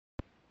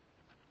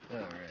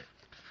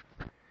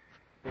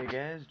Hey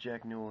guys,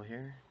 Jack Newell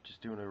here. Just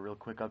doing a real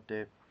quick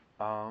update.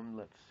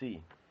 Let's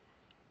see.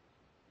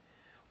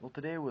 Well,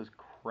 today was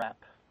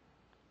crap.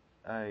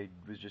 I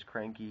was just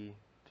cranky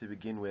to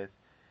begin with,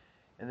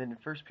 and then in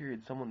first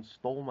period, someone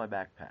stole my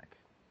backpack.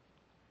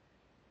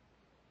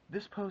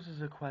 This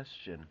poses a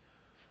question.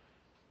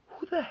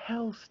 Who the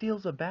hell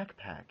steals a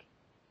backpack?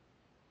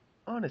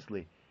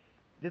 Honestly,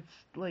 it's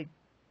like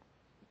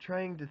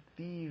trying to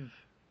thieve.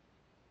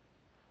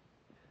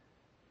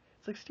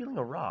 It's like stealing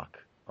a rock,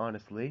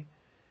 honestly.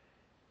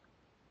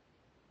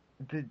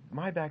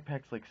 My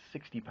backpack's like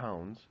 60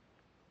 pounds.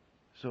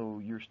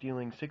 So you're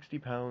stealing 60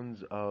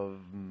 pounds of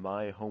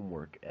my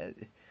homework.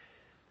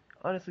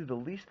 Honestly, the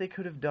least they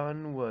could have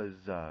done was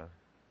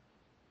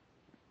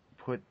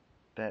put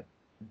that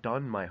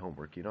done my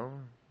homework,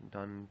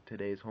 done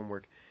today's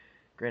homework.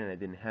 Granted, I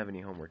didn't have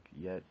any homework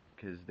yet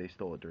because they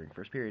stole it during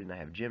first period, and I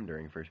have gym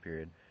during first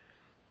period.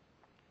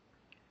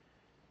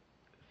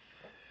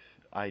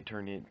 I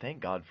turned in.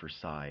 Thank God for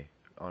Sai.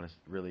 Honest,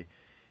 really,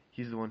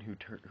 he's the one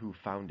who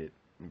found it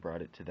and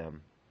brought it to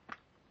them.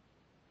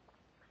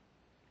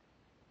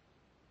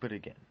 But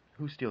again,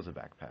 who steals a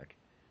backpack?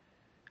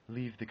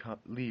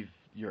 Leave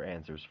your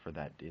answers for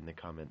that in the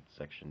comment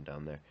section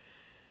down there,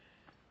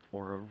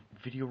 or a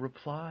video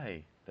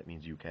reply. That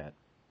means you, cat.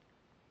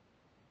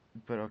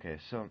 But okay,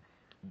 so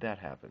that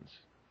happens,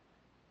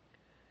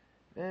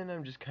 and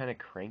I'm just kind of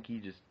cranky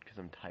just because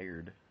I'm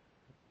tired,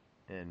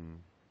 and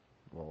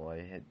well, I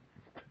had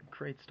a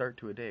great start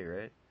to a day,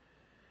 right?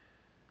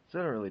 So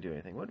I don't really do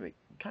anything. What we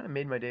kind of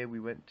made my day. We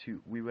went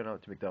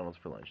out to McDonald's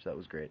for lunch. That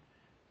was great.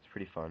 It's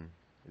pretty fun.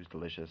 It was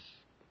delicious.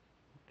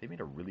 They made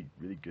a really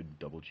good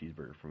double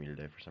cheeseburger for me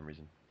today for some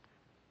reason.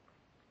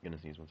 I'm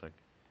gonna sneeze one sec.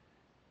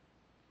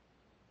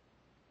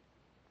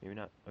 Maybe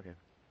not. Okay.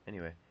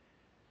 Anyway,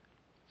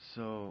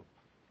 so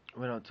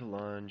went out to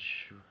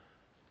lunch.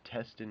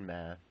 Test in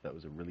math. That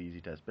was a really easy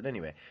test. But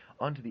anyway,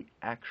 on to the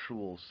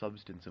actual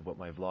substance of what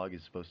my vlog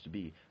is supposed to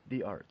be,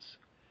 the arts.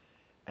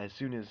 As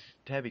soon as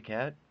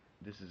Tabbycat,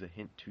 this is a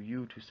hint to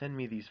you to send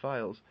me these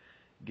files,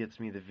 gets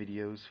me the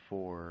videos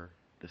for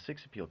the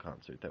Six Appeal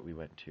concert that we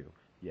went to.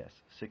 Yes,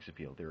 Six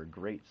Appeal. They're a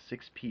great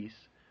six-piece.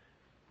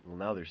 Well,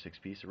 now they're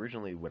six-piece.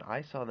 Originally, when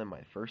I saw them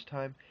my first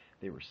time,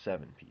 they were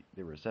seven-piece.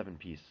 They were a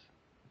seven-piece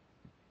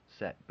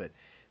set, but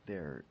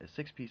they're a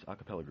six-piece a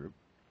cappella group,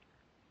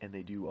 and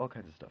they do all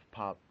kinds of stuff.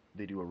 Pop,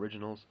 they do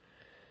originals,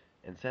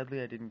 and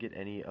sadly I didn't get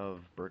any of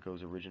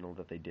Burko's original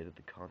that they did at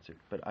the concert,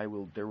 but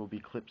there will be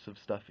clips of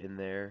stuff in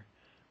there,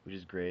 which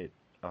is great.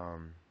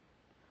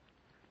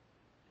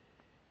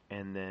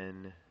 And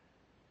then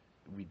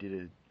we did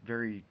a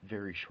very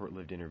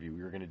short-lived interview.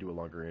 We were going to do a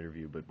longer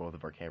interview, but both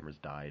of our cameras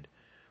died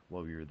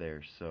while we were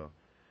there, so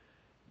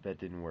that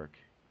didn't work.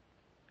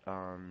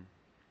 So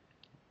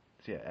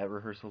yeah, at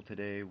rehearsal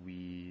today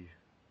we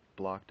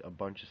blocked a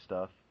bunch of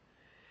stuff,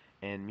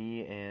 and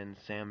me and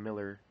Sam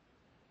Miller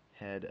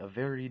had a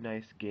very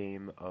nice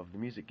game of the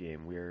music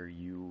game where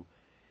you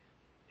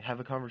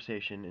have a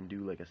conversation and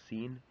do like a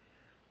scene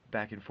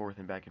back and forth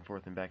and back and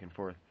forth and back and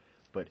forth,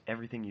 but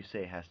everything you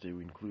say has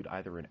to include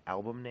either an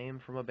album name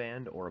from a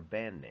band or a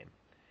band name.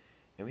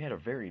 And we had a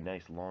very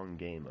nice long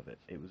game of it.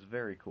 It was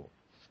very cool.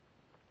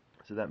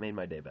 So that made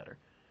my day better.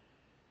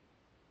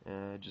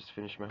 Just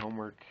finished my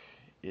homework.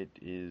 It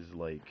is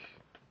like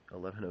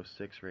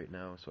 11:06 right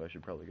now, so I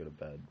should probably go to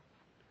bed.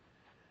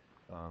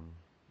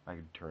 I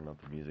could turn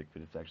up the music,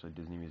 but it's actually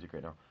Disney music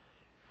right now.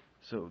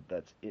 So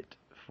that's it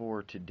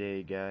for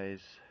today,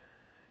 guys.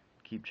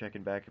 Keep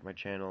checking back at my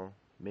channel.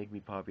 Make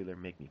me popular,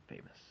 make me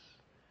famous.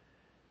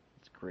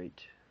 It's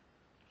great.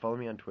 Follow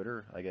me on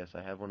Twitter, I guess.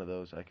 I have one of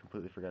those. I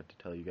completely forgot to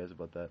tell you guys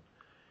about that.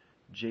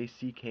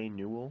 JCK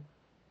Newall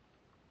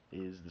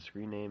is the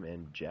screen name,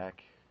 and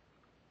Jack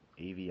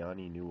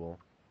Aviani Newell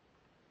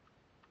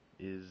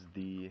is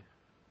the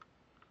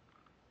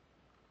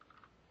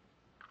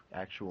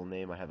actual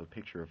name. I have a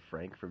picture of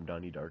Frank from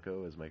Donnie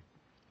Darko as my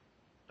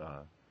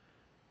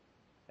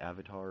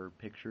avatar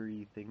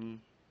picture-y thingy,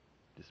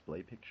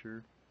 display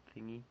picture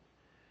thingy.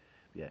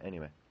 Yeah,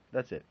 anyway,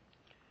 that's it.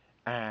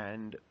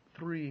 And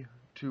 3,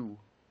 2,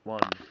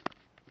 1.